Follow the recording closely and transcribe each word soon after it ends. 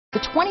The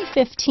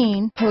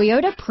 2015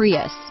 Toyota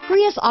Prius.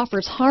 Prius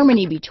offers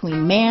harmony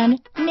between man,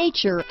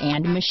 nature,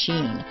 and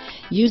machine.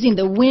 Using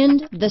the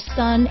wind, the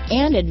sun,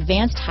 and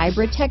advanced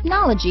hybrid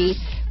technology,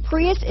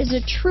 Prius is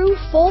a true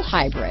full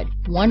hybrid,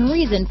 one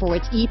reason for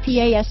its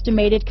EPA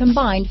estimated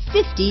combined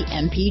 50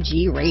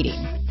 mpg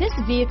rating. This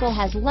vehicle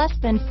has less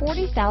than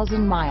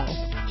 40,000 miles.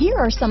 Here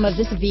are some of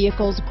this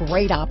vehicle's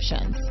great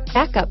options: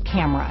 backup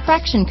camera,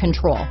 traction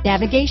control,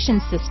 navigation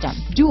system,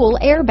 dual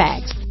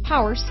airbags,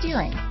 power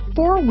steering,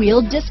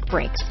 four-wheel disc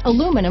brakes,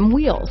 aluminum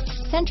wheels,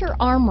 center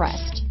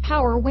armrest,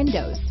 power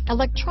windows,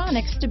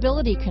 electronic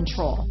stability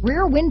control,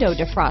 rear window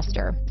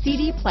defroster,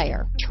 CD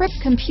player, trip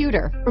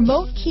computer,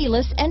 remote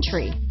keyless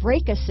entry,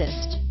 brake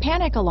assist,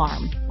 panic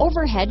alarm,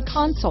 overhead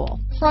console,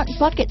 front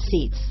bucket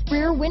seats,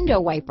 rear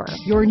window wiper.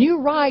 Your new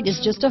ride is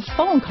just a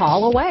phone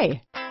call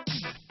away.